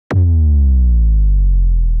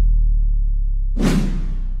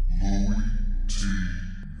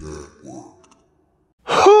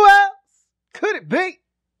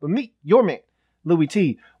with me, your man, Louis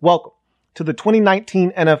T. Welcome to the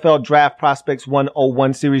 2019 NFL Draft Prospects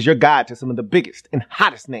 101 series, your guide to some of the biggest and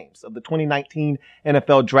hottest names of the 2019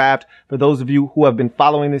 NFL Draft. For those of you who have been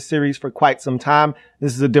following this series for quite some time,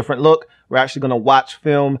 this is a different look. We're actually going to watch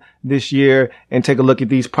film this year and take a look at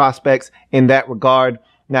these prospects in that regard.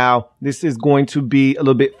 Now, this is going to be a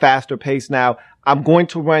little bit faster paced now. I'm going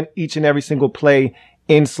to run each and every single play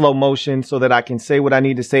in slow motion so that I can say what I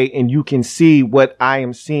need to say and you can see what I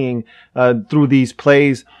am seeing through these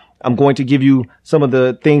plays. I'm going to give you some of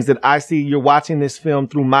the things that I see. You're watching this film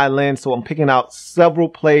through my lens, so I'm picking out several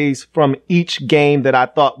plays from each game that I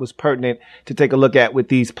thought was pertinent to take a look at with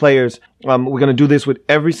these players. We're going to do this with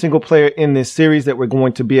every single player in this series that we're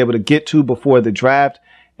going to be able to get to before the draft.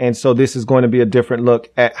 And so this is going to be a different look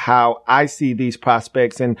at how I see these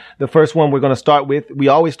prospects. And the first one we're going to start with, we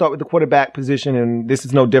always start with the quarterback position, and this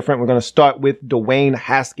is no different. We're going to start with Dwayne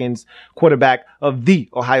Haskins, quarterback of the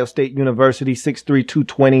Ohio State University, 6'3",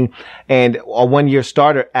 220, and a one-year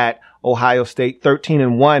starter at Ohio State,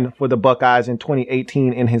 13-1 for the Buckeyes in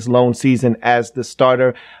 2018 in his lone season as the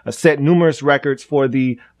starter. Set numerous records for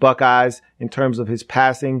the Buckeyes in terms of his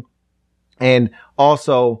passing, and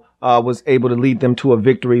also was able to lead them to a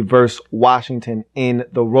victory versus Washington in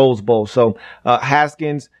the Rose Bowl. So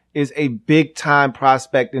Haskins is a big time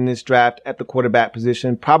prospect in this draft at the quarterback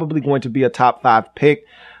position, probably going to be a top 5 pick.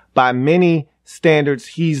 By many standards,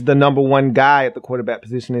 he's the number 1 guy at the quarterback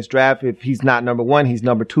position in this draft. If he's not number 1, he's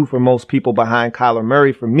number 2 for most people behind Kyler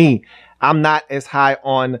Murray. For me, I'm not as high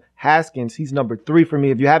on Haskins. He's number 3 for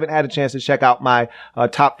me. If you haven't had a chance to check out my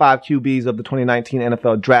top 5 QBs of the 2019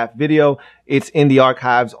 NFL Draft video, it's in the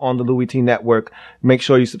archives on the Louis T Network. Make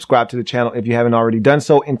sure you subscribe to the channel if you haven't already done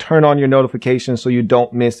so, and turn on your notifications so you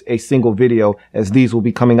don't miss a single video, as these will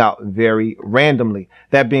be coming out very randomly.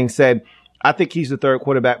 That being said, I think he's the 3rd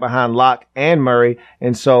quarterback behind Locke and Murray.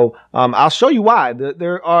 And so I'll show you why.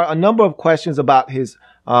 There are a number of questions about his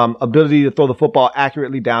ability to throw the football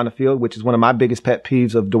accurately down the field, which is one of my biggest pet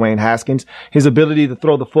peeves of Dwayne Haskins. His ability to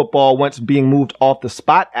throw the football once being moved off the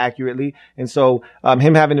spot accurately. And so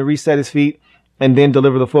him having to reset his feet and then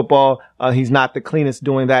deliver the football, he's not the cleanest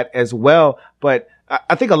doing that as well. But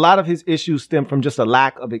I think a lot of his issues stem from just a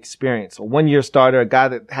lack of experience. A one-year starter, a guy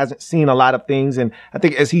that hasn't seen a lot of things. And I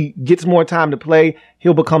think as he gets more time to play,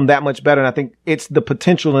 he'll become that much better. And I think it's the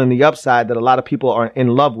potential and the upside that a lot of people are in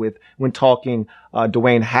love with when talking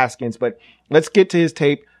Dwayne Haskins. But let's get to his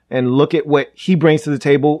tape and look at what he brings to the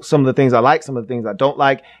table, some of the things I like, some of the things I don't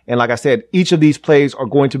like. And like I said, each of these plays are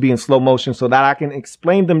going to be in slow motion so that I can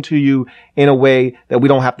explain them to you in a way that we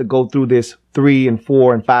don't have to go through this 3 and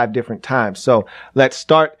 4 and 5 different times. So let's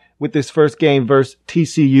start with this first game versus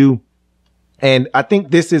TCU. And I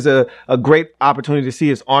think this is a great opportunity to see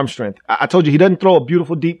his arm strength. I told you he doesn't throw a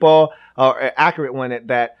beautiful deep ball or an accurate one at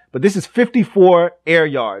that, but this is 54 air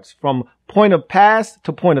yards from point of pass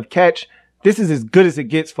to point of catch. This is as good as it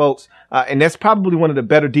gets, folks. And that's probably one of the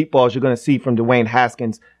better deep balls you're going to see from Dwayne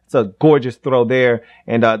Haskins. It's a gorgeous throw there.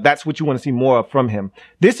 And that's what you want to see more of from him.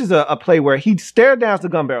 This is a play where he stared down the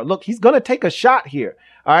gun barrel. Look, he's going to take a shot here.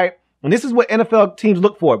 All right. And this is what NFL teams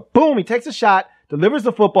look for. Boom. He takes a shot, delivers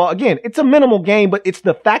the football. Again, it's a minimal gain, but it's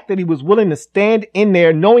the fact that he was willing to stand in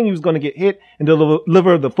there knowing he was going to get hit and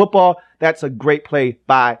deliver the football. That's a great play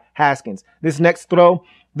by Haskins. This next throw,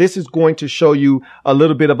 this is going to show you a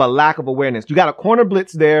little bit of a lack of awareness. You got a corner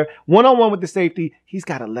blitz there, one-on-one with the safety. He's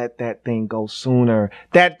got to let that thing go sooner.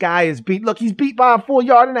 That guy is beat. Look, he's beat by a full 1.5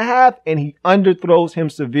 yards, and he underthrows him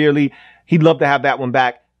severely. He'd love to have that one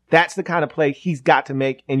back. That's the kind of play he's got to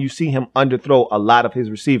make, and you see him underthrow a lot of his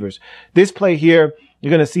receivers. This play here,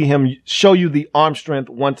 you're going to see him show you the arm strength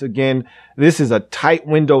once again. This is a tight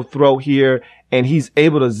window throw here, and he's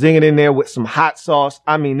able to zing it in there with some hot sauce.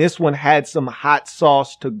 I mean, this one had some hot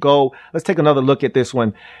sauce to go. Let's take another look at this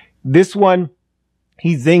one. This one,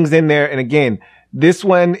 he zings in there, and again, this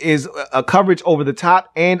one is a coverage over the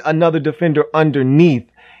top and another defender underneath,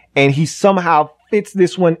 and he somehow fits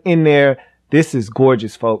this one in there. This is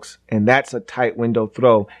gorgeous, folks, and that's a tight window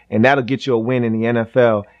throw, and that'll get you a win in the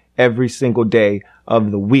NFL every single day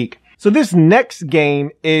of the week. So this next game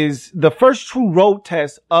is the first true road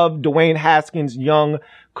test of Dwayne Haskins' young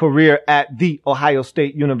career at the Ohio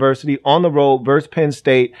State University on the road versus Penn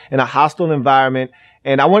State in a hostile environment.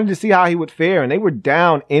 And I wanted to see how he would fare. And they were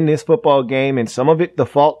down in this football game, and some of it the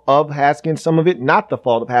fault of Haskins, some of it not the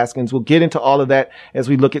fault of Haskins. We'll get into all of that as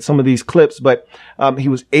we look at some of these clips. But he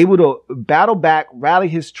was able to battle back, rally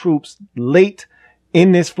his troops late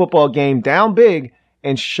in this football game, down big,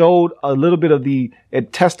 and showed a little bit of the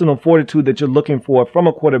intestinal fortitude that you're looking for from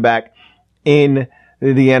a quarterback in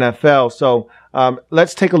the NFL. So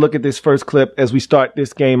let's take a look at this first clip as we start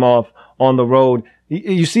this game off on the road.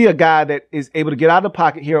 You see a guy that is able to get out of the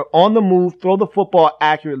pocket here on the move, throw the football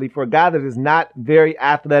accurately for a guy that is not very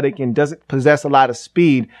athletic and doesn't possess a lot of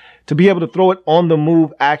speed. To be able to throw it on the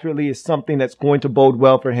move accurately is something that's going to bode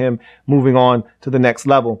well for him moving on to the next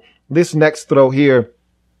level. This next throw here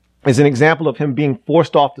is an example of him being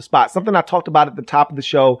forced off the spot, something I talked about at the top of the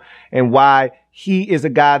show and why he is a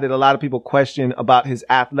guy that a lot of people question about his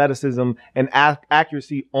athleticism and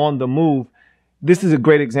accuracy on the move. This is a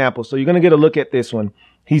great example. So you're going to get a look at this one.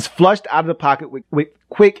 He's flushed out of the pocket with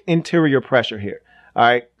quick interior pressure here. All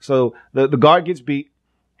right. So the guard gets beat.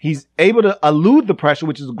 He's able to elude the pressure,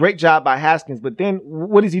 which is a great job by Haskins. But then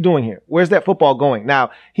what is he doing here? Where's that football going? Now,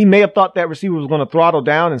 he may have thought that receiver was going to throttle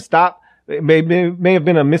down and stop. It may have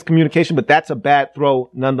been a miscommunication, but that's a bad throw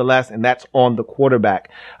nonetheless, and that's on the quarterback.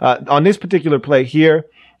 On this particular play here,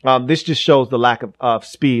 this just shows the lack of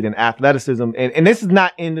speed and athleticism. And this is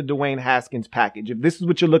not in the Dwayne Haskins package. If this is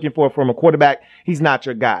what you're looking for from a quarterback, he's not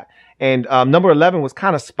your guy. And number 11 was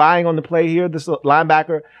kind of spying on the play here, this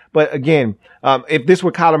linebacker. But again, if this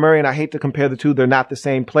were Kyler Murray, and I hate to compare the two, they're not the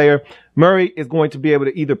same player. Murray is going to be able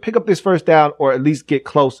to either pick up this first down or at least get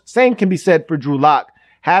close. Same can be said for Drew Lock.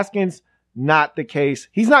 Haskins, not the case.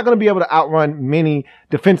 He's not going to be able to outrun many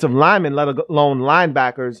defensive linemen, let alone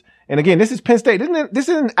linebackers. And again, this is Penn State. This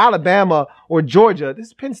isn't Alabama or Georgia. This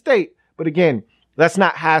is Penn State. But again, that's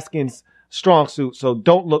not Haskins' strong suit. So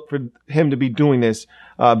don't look for him to be doing this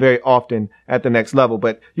very often at the next level.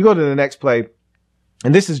 But you go to the next play,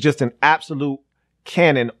 and this is just an absolute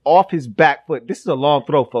cannon off his back foot. This is a long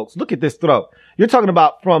throw, folks. Look at this throw. You're talking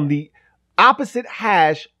about from the opposite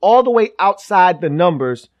hash all the way outside the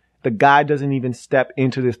numbers. The guy doesn't even step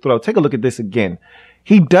into this throw. Take a look at this again.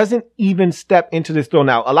 He doesn't even step into this throw.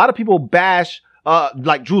 Now, a lot of people bash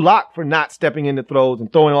like Drew Lock for not stepping into throws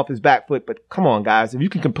and throwing off his back foot. But come on, guys. If you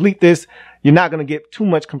can complete this, you're not going to get too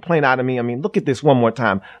much complaint out of me. I mean, look at this one more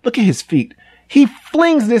time. Look at his feet. He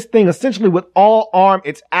flings this thing essentially with all arm.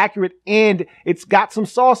 It's accurate and it's got some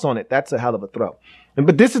sauce on it. That's a hell of a throw.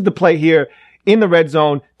 But this is the play here. In the red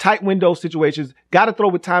zone, tight window situations, got to throw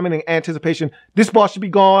with timing and anticipation. This ball should be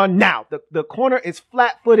gone now. The corner is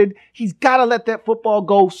flat-footed. He's got to let that football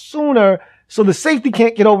go sooner so the safety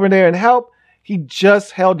can't get over there and help. He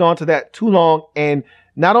just held on to that too long, and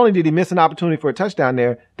not only did he miss an opportunity for a touchdown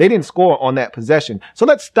there, they didn't score on that possession. So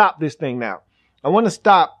let's stop this thing now. I want to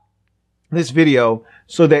stop this video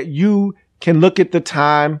so that you can look at the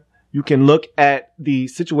time, you can look at the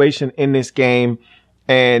situation in this game,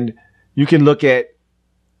 and you can look at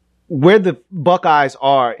where the Buckeyes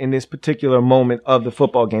are in this particular moment of the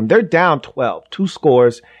football game. They're down 12, 2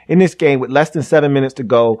 scores in this game with less than 7 minutes to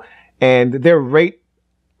go, and they're right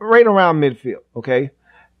around midfield, okay?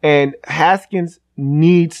 And Haskins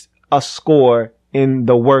needs a score in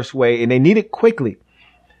the worst way, and they need it quickly.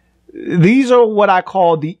 These are what I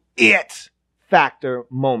call the it factor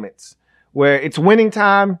moments, where it's winning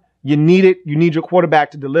time, you need it, you need your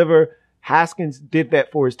quarterback to deliver. Haskins did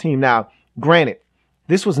that for his team. Now, granted,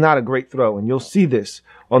 this was not a great throw, and you'll see this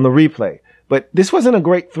on the replay, but this wasn't a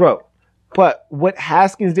great throw. But what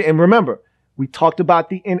Haskins did, and remember, we talked about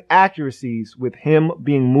the inaccuracies with him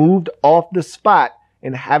being moved off the spot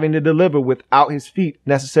and having to deliver without his feet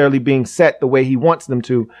necessarily being set the way he wants them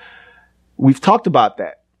to. We've talked about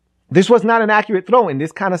that. This was not an accurate throw, and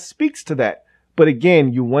this kind of speaks to that. But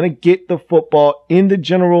again, you want to get the football in the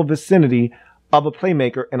general vicinity of a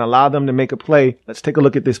playmaker and allow them to make a play. Let's take a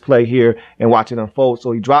look at this play here and watch it unfold.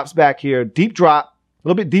 So he drops back here, deep drop, a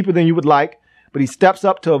little bit deeper than you would like, but he steps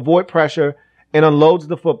up to avoid pressure and unloads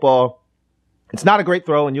the football. It's not a great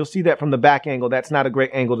throw, and you'll see that from the back angle. That's not a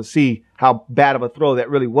great angle to see how bad of a throw that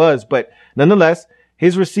really was. But nonetheless,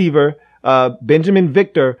 his receiver, Benjamin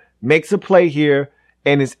Victor, makes a play here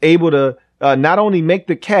and is able to not only make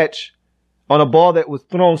the catch on a ball that was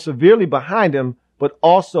thrown severely behind him, but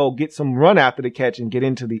also get some run after the catch and get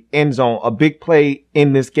into the end zone. A big play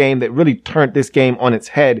in this game that really turned this game on its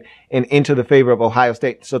head and into the favor of Ohio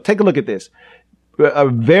State. So take a look at this. A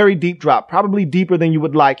very deep drop, probably deeper than you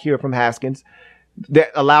would like here from Haskins,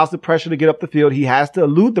 that allows the pressure to get up the field. He has to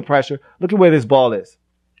elude the pressure. Look at where this ball is.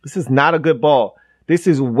 This is not a good ball. This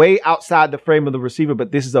is way outside the frame of the receiver,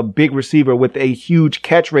 but this is a big receiver with a huge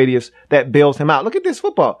catch radius that bails him out. Look at this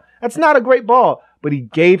football. That's not a great ball, but he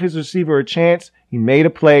gave his receiver a chance. He made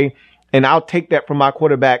a play, and I'll take that from my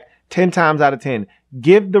quarterback 10 times out of 10.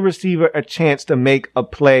 Give the receiver a chance to make a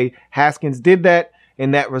play. Haskins did that,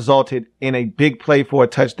 and that resulted in a big play for a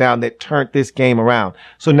touchdown that turned this game around.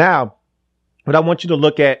 So now, what I want you to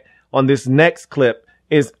look at on this next clip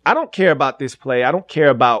is I don't care about this play. I don't care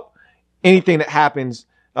about anything that happens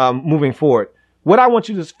moving forward. What I want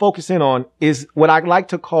you to focus in on is what I like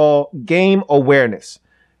to call game awareness.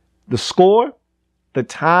 The score, the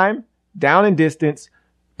time, down and distance,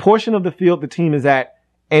 portion of the field the team is at,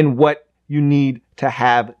 and what you need to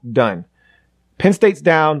have done. Ohio State's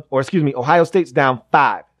down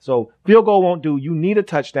 5. So field goal won't do. You need a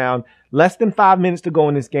touchdown. Less than 5 minutes to go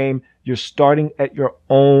in this game. You're starting at your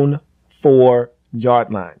own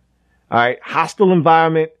 4-yard line. All right. Hostile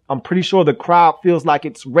environment. I'm pretty sure the crowd feels like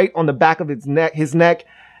it's right on the back of his neck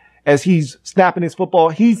as he's snapping his football.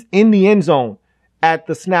 He's in the end zone at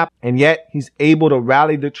the snap, and yet he's able to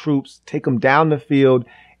rally the troops, take them down the field,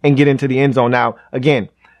 and get into the end zone. Now, again,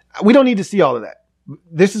 we don't need to see all of that.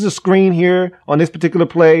 This is a screen here on this particular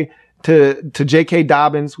play to J.K.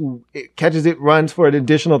 Dobbins, who catches it, runs for an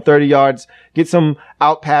additional 30 yards, gets him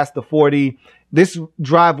out past the 40. This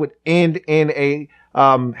drive would end in a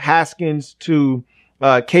Haskins to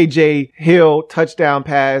KJ Hill touchdown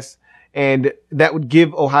pass, and that would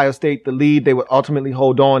give Ohio State the lead. They would ultimately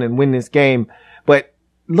hold on and win this game. But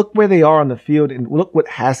look where they are on the field, and look what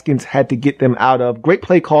Haskins had to get them out of. Great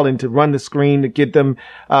play calling to run the screen to get them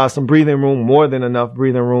some breathing room, more than enough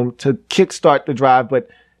breathing room to kickstart the drive. But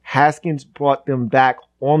Haskins brought them back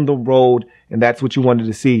on the road, and that's what you wanted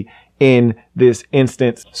to see in this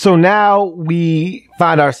instance. So now we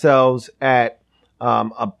find ourselves at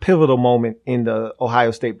a pivotal moment in the Ohio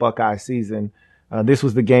State Buckeye season. This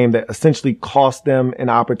was the game that essentially cost them an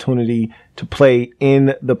opportunity to play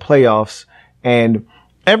in the playoffs. And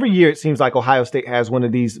every year it seems like Ohio State has one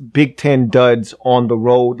of these Big Ten duds on the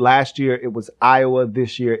road. Last year it was Iowa.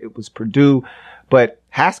 This year it was Purdue. But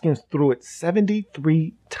Haskins threw it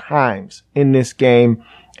 73 times in this game,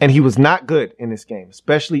 and he was not good in this game,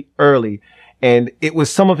 especially early. And it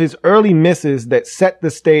was some of his early misses that set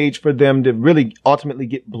the stage for them to really ultimately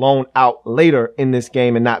get blown out later in this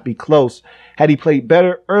game and not be close. Had he played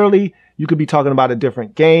better early, you could be talking about a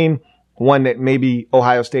different game, one that maybe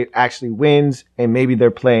Ohio State actually wins, and maybe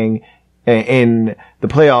they're playing in the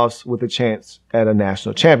playoffs with a chance at a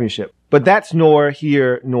national championship. But that's nor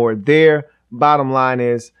here nor there. Bottom line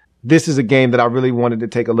is, this is a game that I really wanted to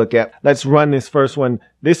take a look at. Let's run this first one.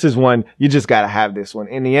 This is one, you just got to have this one.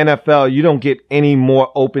 In the NFL, you don't get any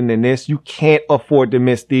more open than this. You can't afford to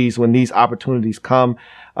miss these when these opportunities come.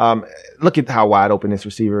 Look at how wide open this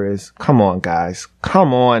receiver is. Come on, guys.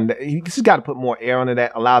 Come on. You just got to put more air under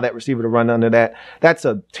that. Allow that receiver to run under that. That's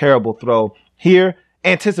a terrible throw. Here,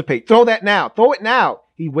 anticipate. Throw that now. Throw it now.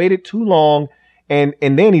 He waited too long, and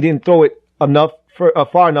then he didn't throw it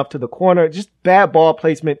far enough to the corner. Just bad ball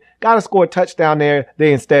placement. Got to score a touchdown there.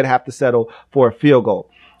 They instead have to settle for a field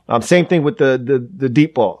goal. Same thing with the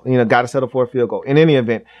deep ball. Got to settle for a field goal. In any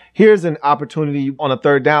event, here's an opportunity on a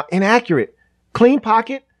third down. Inaccurate. Clean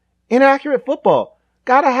pocket. Inaccurate football.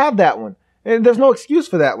 Got to have that one. And there's no excuse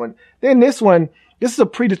for that one. Then this one, this is a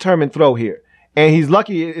predetermined throw here. And he's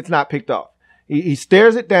lucky it's not picked off. He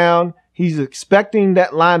stares it down. He's expecting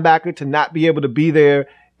that linebacker to not be able to be there.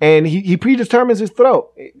 And he predetermines his throw.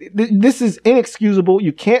 This is inexcusable.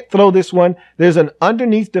 You can't throw this one. There's an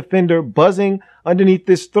underneath defender buzzing underneath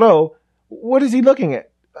this throw. What is he looking at?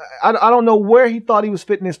 I don't know where he thought he was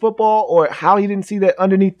fitting his football or how he didn't see that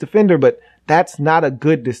underneath defender, but that's not a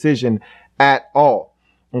good decision at all.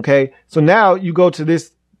 Okay. So now you go to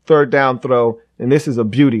this third down throw, and this is a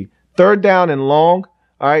beauty. Third down and long.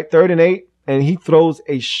 All right. 3rd and 8. And he throws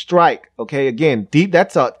a strike. Okay. Again, deep.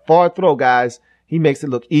 That's a far throw, guys. He makes it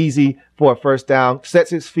look easy for a first down, sets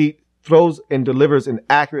his feet, throws and delivers an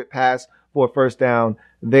accurate pass for a first down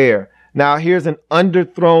there. Now here's an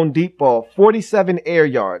underthrown deep ball, 47 air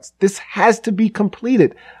yards. This has to be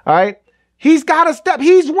completed. All right. He's got a step.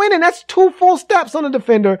 He's winning. That's 2 full steps on the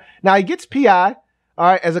defender. Now he gets PI,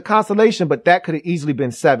 all right, as a consolation, but that could have easily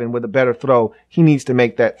been 7 with a better throw. He needs to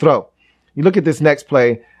make that throw. You look at this next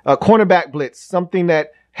play, cornerback blitz, something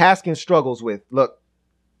that Haskins struggles with. Look.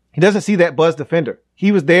 He doesn't see that buzz defender.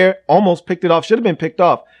 He was there, almost picked it off, should have been picked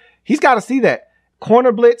off. He's got to see that.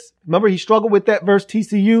 Corner blitz. Remember, he struggled with that versus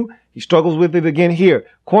TCU. He struggles with it again here.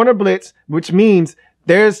 Corner blitz, which means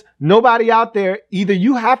there's nobody out there. Either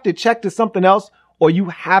you have to check to something else or you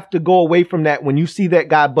have to go away from that when you see that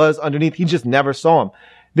guy buzz underneath. He just never saw him.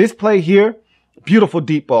 This play here, beautiful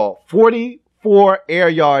deep ball, 44 air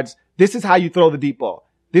yards. This is how you throw the deep ball.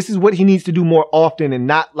 This is what he needs to do more often and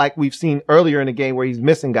not like we've seen earlier in the game where he's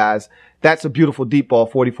missing guys. That's a beautiful deep ball,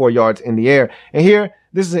 44 yards in the air. And here,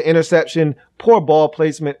 this is an interception, poor ball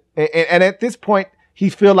placement. And at this point, he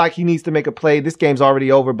feels like he needs to make a play. This game's already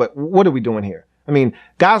over, but what are we doing here? I mean,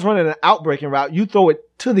 guys running an outbreaking route, you throw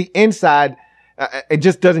it to the inside. It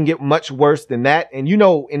just doesn't get much worse than that. And in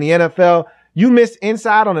the NFL, You miss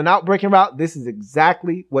inside on an outbreaking route, this is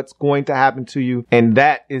exactly what's going to happen to you. And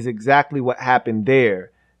that is exactly what happened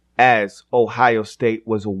there as Ohio State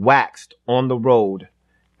was waxed on the road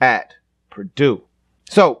at Purdue.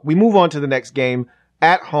 So we move on to the next game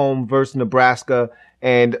at home versus Nebraska.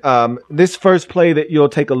 And this first play that you'll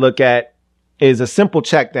take a look at is a simple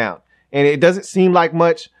check down. And it doesn't seem like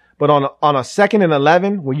much, but on a 2nd and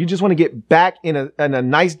 11, where you just want to get back in a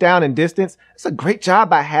nice down and distance, it's a great job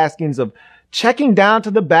by Haskins of checking down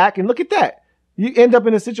to the back. And look at that. You end up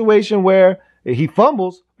in a situation where he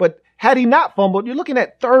fumbles, but had he not fumbled, you're looking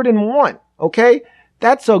at 3rd and 1. Okay.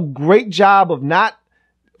 That's a great job of not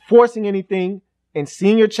forcing anything and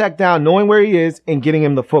seeing your check down, knowing where he is and getting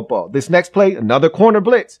him the football. This next play, another corner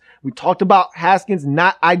blitz. We talked about Haskins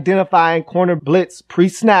not identifying corner blitz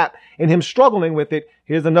pre-snap and him struggling with it.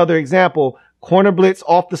 Here's another example. Corner blitz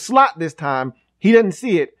off the slot this time. He didn't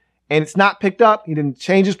see it and it's not picked up. He didn't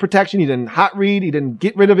change his protection. He didn't hot read. He didn't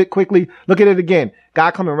get rid of it quickly. Look at it again.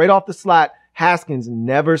 Guy coming right off the slot. Haskins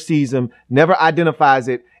never sees him, never identifies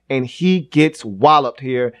it, and he gets walloped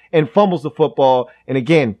here and fumbles the football. And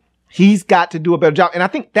again, he's got to do a better job. And I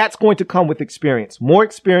think that's going to come with experience. More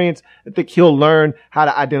experience. I think he'll learn how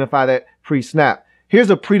to identify that pre-snap. Here's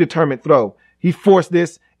a predetermined throw. He forced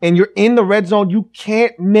this, and you're in the red zone. You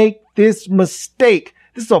can't make this mistake.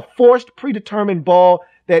 This is a forced, predetermined ball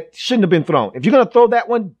that shouldn't have been thrown. If you're going to throw that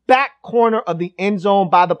one back corner of the end zone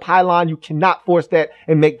by the pylon, you cannot force that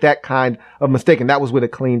and make that kind of mistake. And that was with a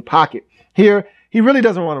clean pocket. Here, he really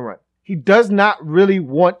doesn't want to run. He does not really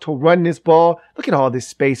want to run this ball. Look at all this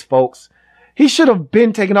space, folks. He should have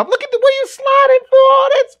been taken off. Look at the way you're sliding for all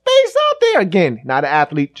that space out there. Again, not an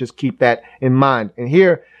athlete. Just keep that in mind. And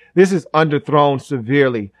here, this is underthrown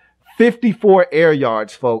severely. 54 air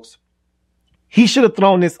yards, folks. He should have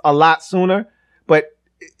thrown this a lot sooner, but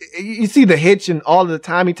you see the hitch and all of the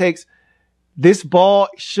time he takes. This ball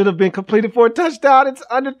should have been completed for a touchdown. It's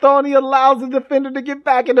underthrown. He allows the defender to get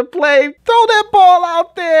back into play. Throw that ball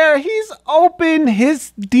out there. He's open.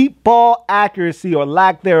 His deep ball accuracy or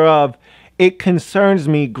lack thereof, it concerns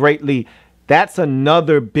me greatly. That's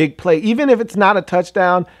another big play. Even if it's not a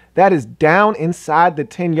touchdown, that is down inside the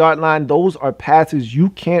 10-yard line. Those are passes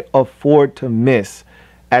you can't afford to miss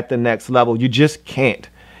at the next level. You just can't.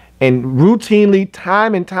 And routinely,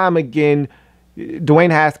 time and time again,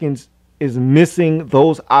 Dwayne Haskins is missing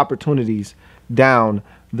those opportunities down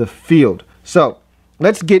the field. So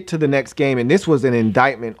let's get to the next game. And this was an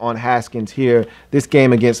indictment on Haskins here, this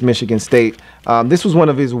game against Michigan State. This was one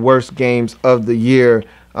of his worst games of the year,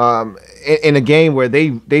 in a game where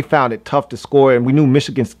they found it tough to score. And we knew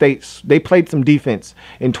Michigan State, they played some defense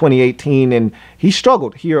in 2018, and he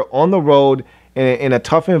struggled here on the road in a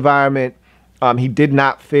tough environment. He did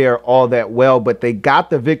not fare all that well, but they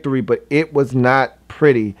got the victory, but it was not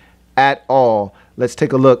pretty at all. Let's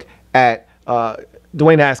take a look at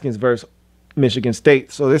Dwayne Haskins versus Michigan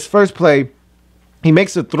State. So this first play, he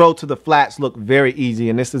makes a throw to the flats look very easy,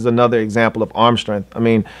 and this is another example of arm strength. I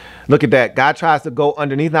mean, look at that. Guy tries to go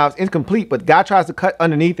underneath. Now, it's incomplete, but guy tries to cut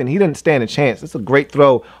underneath, and he doesn't stand a chance. It's a great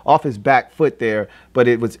throw off his back foot there, but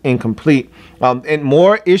it was incomplete. And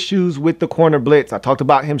more issues with the corner blitz. I talked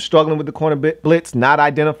about him struggling with the corner blitz, not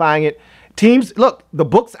identifying it. Teams, look, the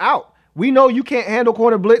book's out. We know you can't handle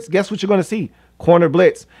corner blitz. Guess what you're going to see? Corner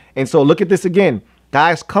blitz. And so look at this again.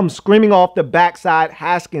 Guys come screaming off the backside.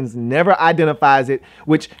 Haskins never identifies it,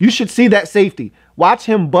 which you should see that safety. Watch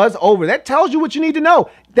him buzz over. That tells you what you need to know.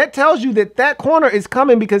 That tells you that that corner is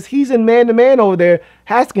coming because he's in man-to-man over there.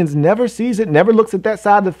 Haskins never sees it, never looks at that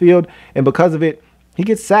side of the field, and because of it, he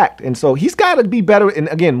gets sacked. And so he's got to be better. And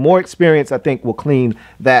again, more experience, I think, will clean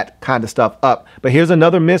that kind of stuff up. But here's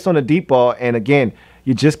another miss on a deep ball. And again,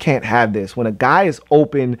 you just can't have this. When a guy is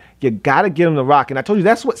open, you got to get him the rock. And I told you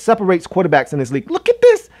that's what separates quarterbacks in this league. Look at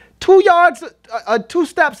this. 2 yards, 2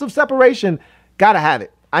 steps of separation. Got to have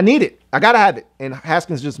it. I need it. I got to have it. And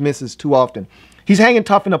Haskins just misses too often. He's hanging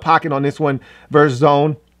tough in the pocket on this one versus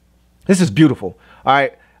zone. This is beautiful. All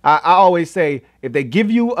right. I always say if they give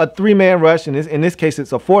you a 3-man rush, and in this case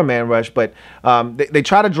it's a 4-man rush, but they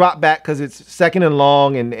try to drop back because it's second and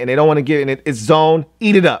long and they don't want to give it. It's zone.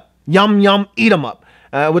 Eat it up. Yum, yum, eat them up.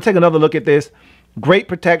 We'll take another look at this. Great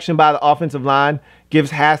protection by the offensive line. Gives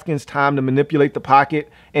Haskins time to manipulate the pocket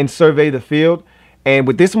and survey the field. And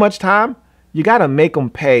with this much time, you got to make him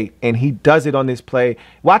pay. And he does it on this play.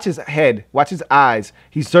 Watch his head. Watch his eyes.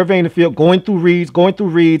 He's surveying the field, going through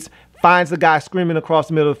reads, finds the guy screaming across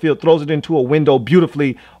the middle of the field, throws it into a window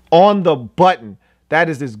beautifully on the button. That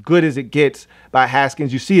is as good as it gets by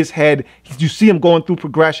Haskins. You see his head. You see him going through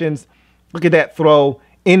progressions. Look at that throw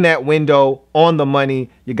in that window on the money.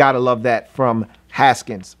 You got to love that from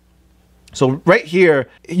Haskins. So right here,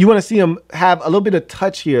 you want to see him have a little bit of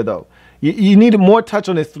touch here, though. You need more touch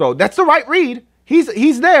on his throw. That's the right read.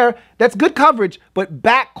 He's there. That's good coverage, but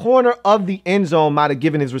back corner of the end zone might have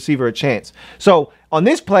given his receiver a chance. So on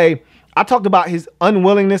this play, I talked about his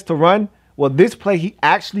unwillingness to run. Well, this play, he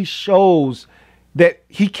actually shows that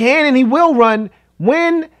he can and he will run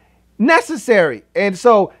when necessary. And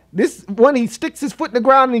so this when he sticks his foot in the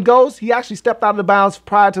ground and he goes, he actually stepped out of the bounds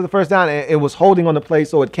prior to the first down and was holding on the play,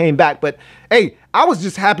 so it came back. But hey, I was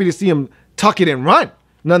just happy to see him tuck it and run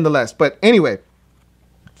nonetheless. But anyway,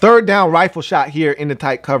 third down rifle shot here in the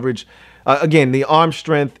tight coverage. Again, the arm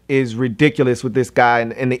strength is ridiculous with this guy,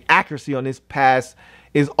 and the accuracy on this pass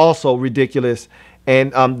is also ridiculous.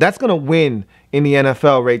 And that's going to win in the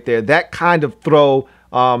NFL right there. That kind of throw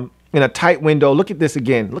in a tight window. Look at this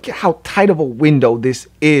again. Look at how tight of a window this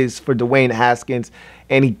is for Dwayne Haskins.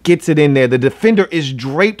 And he gets it in there. The defender is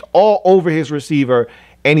draped all over his receiver,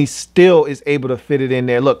 and he still is able to fit it in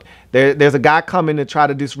there. Look, there's a guy coming to try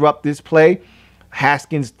to disrupt this play.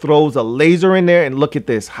 Haskins throws a laser in there, and look at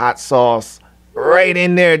this hot sauce right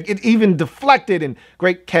in there. It even deflected, and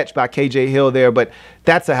great catch by KJ Hill there. But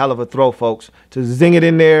that's a hell of a throw, folks. To zing it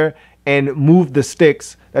in there and move the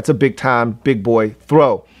sticks, that's a big-time, big boy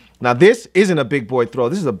throw. Now, this isn't a big boy throw.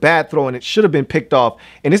 This is a bad throw, and it should have been picked off.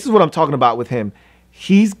 And this is what I'm talking about with him.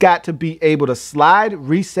 He's got to be able to slide,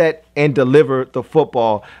 reset, and deliver the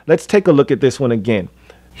football. Let's take a look at this one again.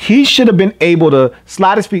 He should have been able to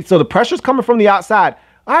slide his feet. So the pressure's coming from the outside.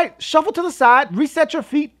 All right, shuffle to the side, reset your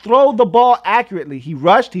feet, throw the ball accurately. He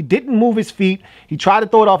rushed. He didn't move his feet. He tried to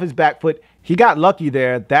throw it off his back foot. He got lucky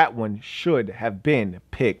there. That one should have been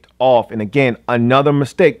picked off. And again, another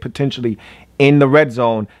mistake potentially in the red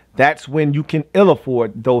zone. That's when you can ill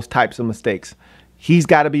afford those types of mistakes. He's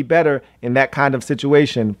got to be better in that kind of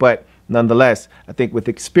situation. But nonetheless, I think with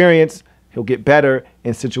experience, he'll get better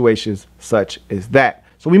in situations such as that.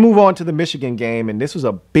 So we move on to the Michigan game, and this was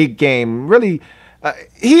a big game. Really,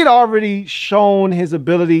 he had already shown his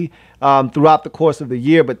ability throughout the course of the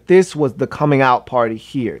year, but this was the coming out party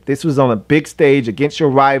here. This was on a big stage against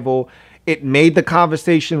your rival. It made the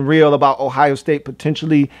conversation real about Ohio State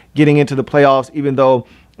potentially getting into the playoffs, even though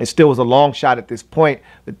it still was a long shot at this point.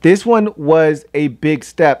 But this one was a big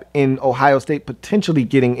step in Ohio State potentially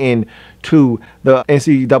getting into the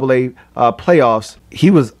NCAA playoffs.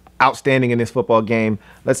 He was outstanding in this football game.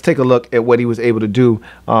 Let's take a look at what he was able to do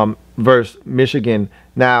versus Michigan.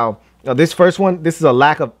 Now, this first one, this is a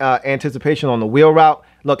lack of anticipation on the wheel route.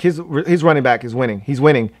 Look, his running back is winning. He's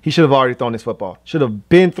winning. He should have already thrown this football. Should have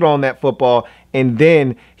been thrown that football, and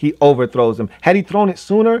then he overthrows him. Had he thrown it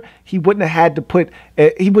sooner, he wouldn't have had to put,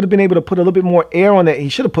 he would have been able to put a little bit more air on that. He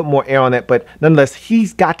should have put more air on that, but nonetheless,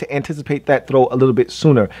 he's got to anticipate that throw a little bit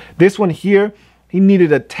sooner. This one here, he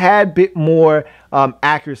needed a tad bit more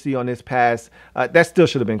accuracy on this pass. That still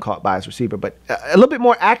should have been caught by his receiver, but a little bit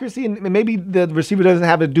more accuracy, and maybe the receiver doesn't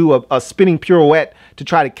have to do a spinning pirouette to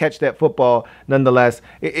try to catch that football. Nonetheless,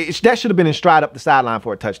 that should have been in stride up the sideline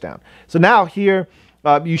for a touchdown. So now here,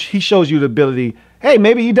 he shows you the ability. Hey,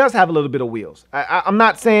 maybe he does have a little bit of wheels. I'm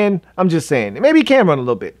not saying, I'm just saying. Maybe he can run a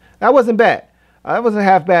little bit. That wasn't bad. That wasn't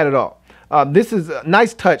half bad at all. This is a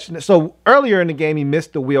nice touch. So earlier in the game, he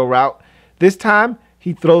missed the wheel route. This time,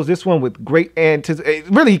 he throws this one with great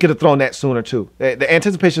anticipation. Really, he could have thrown that sooner, too. The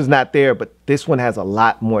anticipation is not there, but this one has a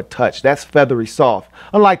lot more touch. That's feathery soft.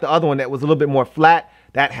 Unlike the other one that was a little bit more flat,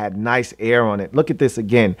 that had nice air on it. Look at this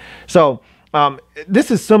again. So this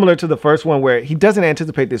is similar to the first one where he doesn't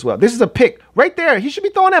anticipate this well. This is a pick right there. He should be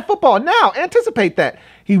throwing that football now. Anticipate that.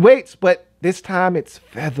 He waits, but this time it's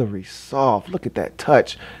feathery soft. Look at that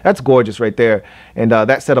touch. That's gorgeous right there. And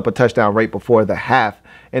that set up a touchdown right before the half.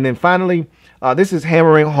 And then finally, this is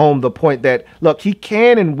hammering home the point that, look, he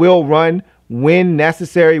can and will run when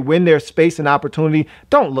necessary, when there's space and opportunity.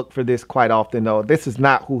 Don't look for this quite often, though. This is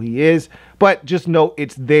not who he is. But just know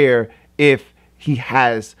it's there if he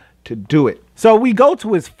has to do it. So we go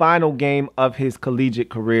to his final game of his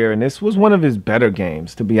collegiate career, and this was one of his better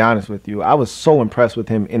games, to be honest with you. I was so impressed with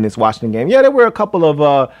him in this Washington game. Yeah, there were a couple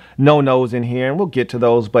of no-nos in here, and we'll get to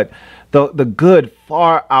those, but the good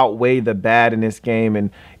far outweigh the bad in this game.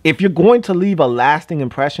 And if you're going to leave a lasting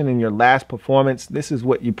impression in your last performance, this is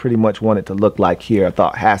what you pretty much want it to look like here. I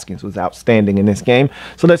thought Haskins was outstanding in this game.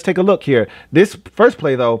 So let's take a look here. This first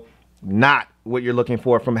play, though, not what you're looking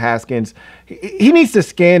for from Haskins. He needs to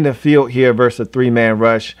scan the field here versus a three-man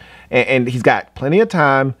rush, and he's got plenty of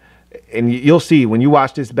time. And you'll see when you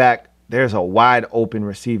watch this back, there's a wide open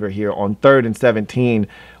receiver here on 3rd and 17.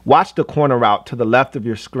 Watch the corner route to the left of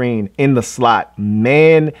your screen in the slot.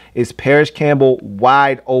 Man, is Parrish Campbell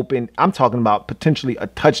wide open. I'm talking about potentially a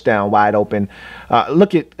touchdown wide open.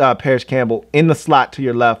 Look at Parrish Campbell in the slot to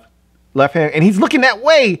your left hand, and he's looking that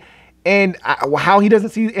way. And how he doesn't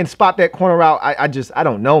see and spot that corner route, I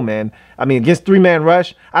don't know, man. I mean, against 3-man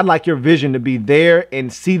rush, I'd like your vision to be there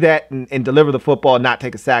and see that and deliver the football, not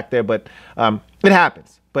take a sack there. But it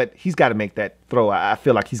happens. But he's got to make that throw. I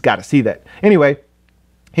feel like he's got to see that. Anyway,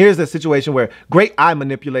 here's a situation where great eye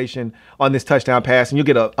manipulation on this touchdown pass, and you'll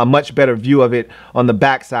get a much better view of it on the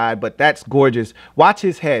backside. But that's gorgeous. Watch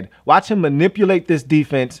his head. Watch him manipulate this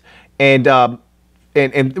defense and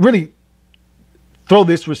really throw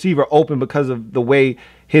this receiver open because of the way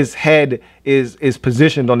his head is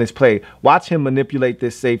positioned on this play. Watch him manipulate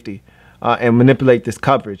this safety and manipulate this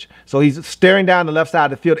coverage. So he's staring down the left side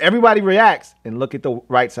of the field. Everybody reacts, and look at the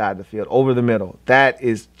right side of the field, over the middle. That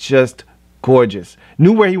is just gorgeous.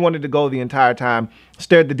 Knew where he wanted to go the entire time,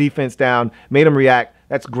 stared the defense down, made him react.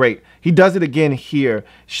 That's great. He does it again here.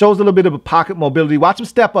 Shows a little bit of a pocket mobility. Watch him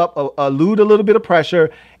step up, elude a little bit of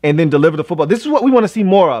pressure, and then deliver the football. This is what we want to see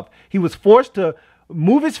more of. He was forced to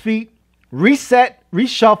move his feet, reset,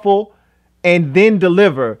 reshuffle, and then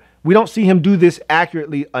deliver. We don't see him do this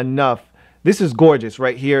accurately enough. This is gorgeous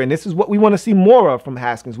right here, and this is what we want to see more of from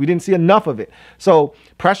Haskins. We didn't see enough of it. So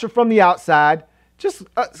pressure from the outside,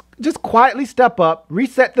 just quietly step up,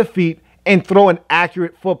 reset the feet, and throw an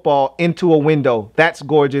accurate football into a window. That's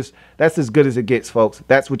gorgeous. That's as good as it gets, folks.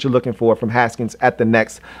 That's what you're looking for from Haskins at the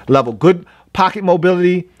next level. Good pocket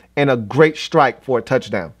mobility and a great strike for a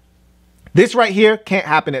touchdown. This right here can't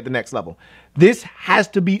happen at the next level. This has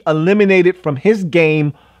to be eliminated from his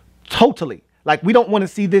game totally. Like, we don't want to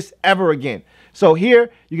see this ever again. So here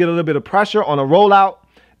you get a little bit of pressure on a rollout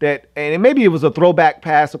and maybe it was a throwback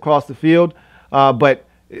pass across the field, but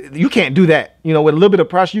you can't do that. You know, with a little bit of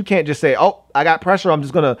pressure, you can't just say, oh, I got pressure, I'm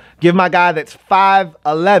just going to give my guy that's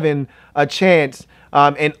 5'11" a chance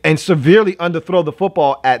and severely underthrow the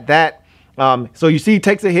football at that. So you see he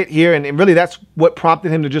takes a hit here, and really that's what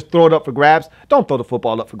prompted him to just throw it up for grabs. Don't throw the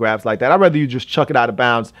football up for grabs like that. I'd rather you just chuck it out of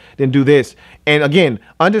bounds than do this. And again,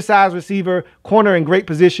 undersized receiver, corner in great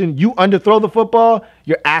position. You underthrow the football,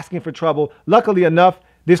 you're asking for trouble. Luckily enough,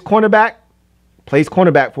 this cornerback plays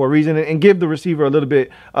cornerback for a reason, and give the receiver a little bit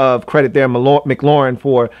of credit there, McLaurin,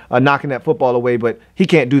 for knocking that football away. But he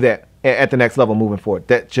can't do that at the next level moving forward.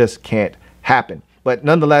 That just can't happen. But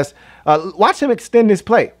nonetheless, watch him extend this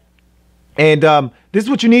play. And this is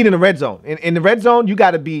what you need in the red zone. In the red zone, you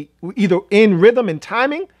got to be either in rhythm and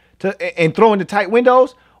timing and throw into tight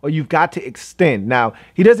windows, or you've got to extend. Now,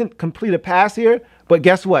 he doesn't complete a pass here, but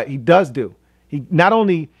guess what? He does do. He not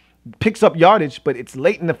only picks up yardage, but it's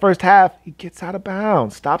late in the first half. He gets out of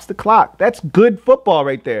bounds, stops the clock. That's good football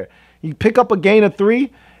right there. You pick up a gain of 3,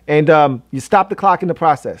 and you stop the clock in the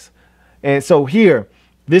process. And so here,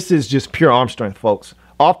 this is just pure arm strength, folks.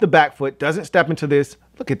 Off the back foot, doesn't step into this.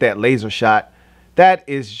 Look at that laser shot. That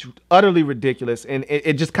is utterly ridiculous, and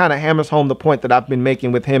it just kind of hammers home the point that I've been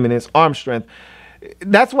making with him and his arm strength.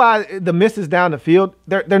 That's why the misses down the field,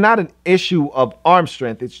 they're not an issue of arm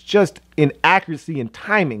strength. It's just inaccuracy and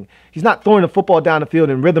timing. He's not throwing the football down the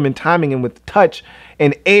field in rhythm and timing and with touch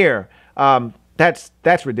and air.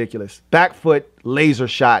 That's ridiculous. Back foot, laser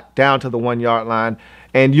shot down to the 1-yard line.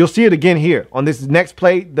 And you'll see it again here on this next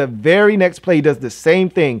play. The very next play, he does the same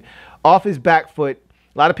thing off his back foot.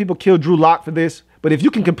 A lot of people kill Drew Lock for this, but if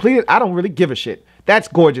you can complete it, I don't really give a shit. That's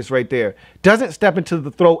gorgeous right there. Doesn't step into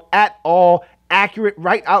the throw at all. Accurate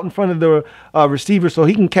right out in front of the receiver so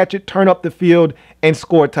he can catch it, turn up the field, and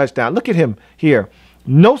score a touchdown. Look at him here.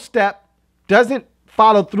 No step. Doesn't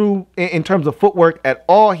follow through in terms of footwork at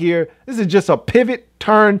all here. This is just a pivot,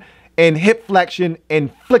 turn, and hip flexion,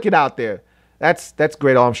 and flick it out there. That's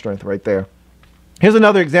great arm strength right there. Here's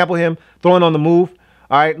another example of him throwing on the move.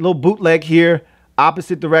 All right, little bootleg here.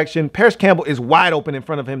 Opposite direction. Parrish Campbell is wide open in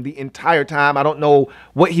front of him the entire time. I don't know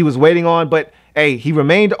what he was waiting on, but hey, he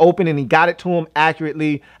remained open and he got it to him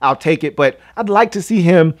accurately. I'll take it, but I'd like to see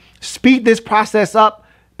him speed this process up.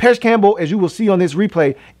 Parrish Campbell, as you will see on this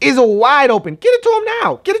replay, is a wide open. Get it to him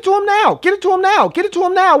now. Get it to him now. Get it to him now. Get it to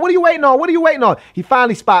him now. What are you waiting on? What are you waiting on? He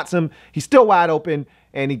finally spots him. He's still wide open,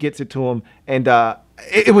 and he gets it to him. And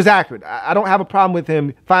it was accurate. I don't have a problem with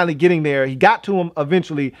him finally getting there. He got to him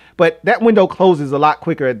eventually, but that window closes a lot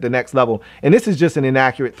quicker at the next level. And this is just an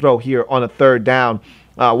inaccurate throw here on a 3rd down.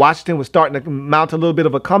 Washington was starting to mount a little bit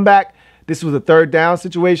of a comeback. This was a 3rd down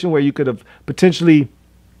situation where you could have potentially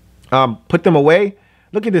put them away.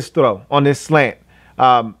 Look at this throw on this slant.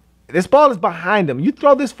 This ball is behind him. You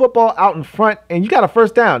throw this football out in front and you got a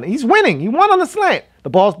first down. He's winning. He won on the slant. The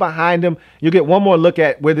ball's behind him. You'll get one more look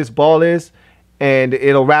at where this ball is and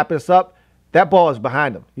it'll wrap us up. That ball is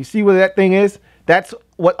behind him. You see where that thing is? That's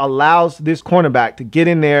what allows this cornerback to get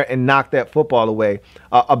in there and knock that football away.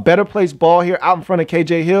 A better placed ball here out in front of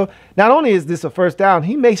KJ Hill. Not only is this a first down,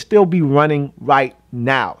 he may still be running right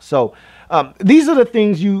now. So these are the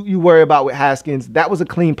things you worry about with Haskins. That was a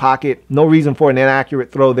clean pocket. No reason for an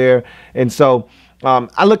inaccurate throw there. And so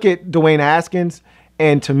I look at Dwayne Haskins,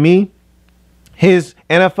 and to me, his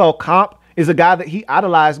NFL comp is a guy that he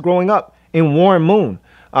idolized growing up in Warren Moon.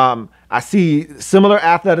 I see similar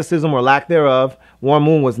athleticism or lack thereof. Warren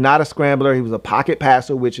Moon was not a scrambler. He was a pocket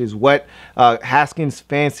passer, which is what Haskins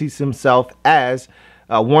fancies himself as.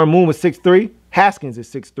 Warren Moon was 6'3". Haskins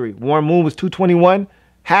is 6'3". Warren Moon was 221.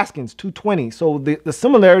 Haskins 220. So the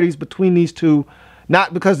similarities between these two,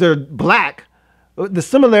 not because they're black, the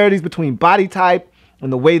similarities between body type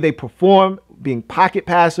and the way they perform, being pocket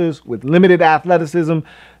passers with limited athleticism.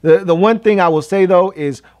 The one thing I will say, though,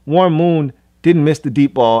 is Warren Moon didn't miss the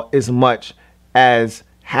deep ball as much as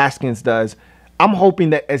Haskins does. I'm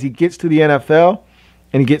hoping that as he gets to the NFL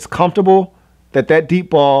and he gets comfortable, that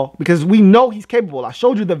deep ball, because we know he's capable. I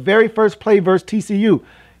showed you the very first play versus TCU.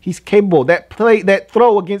 He's capable. That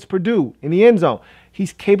throw against Purdue in the end zone,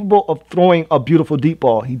 he's capable of throwing a beautiful deep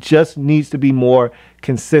ball. He just needs to be more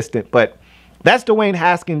consistent. But that's Dwayne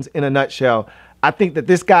Haskins in a nutshell. I think that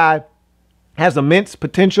this guy has immense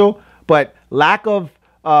potential, but lack of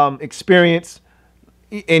experience,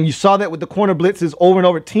 and you saw that with the corner blitzes over and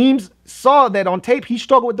over. Teams saw that on tape. He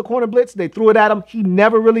struggled with the corner blitz. They threw it at him. He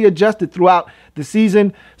never really adjusted throughout the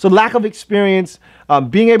season. So lack of experience,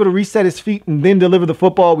 being able to reset his feet and then deliver the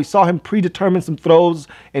football. We saw him predetermine some throws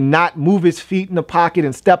and not move his feet in the pocket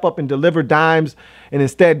and step up and deliver dimes, and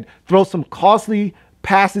instead throw some costly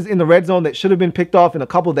passes in the red zone that should have been picked off and a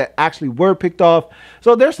couple that actually were picked off.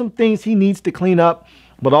 So there's some things he needs to clean up.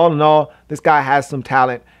 But all in all, this guy has some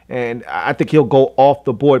talent, and I think he'll go off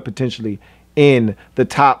the board potentially in the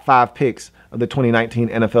top 5 picks of the 2019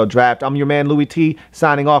 NFL Draft. I'm your man, Louis T,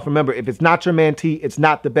 signing off. Remember, if it's not your man T, it's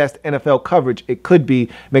not the best NFL coverage it could be.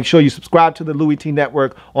 Make sure you subscribe to the Louis T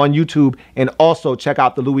Network on YouTube, and also check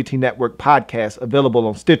out the Louis T Network podcast, available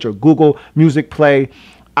on Stitcher, Google Music Play,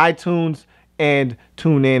 iTunes, and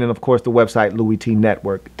tune in, and of course the website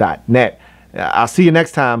louistnetwork.net. I'll see you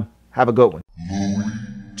next time. Have a good one.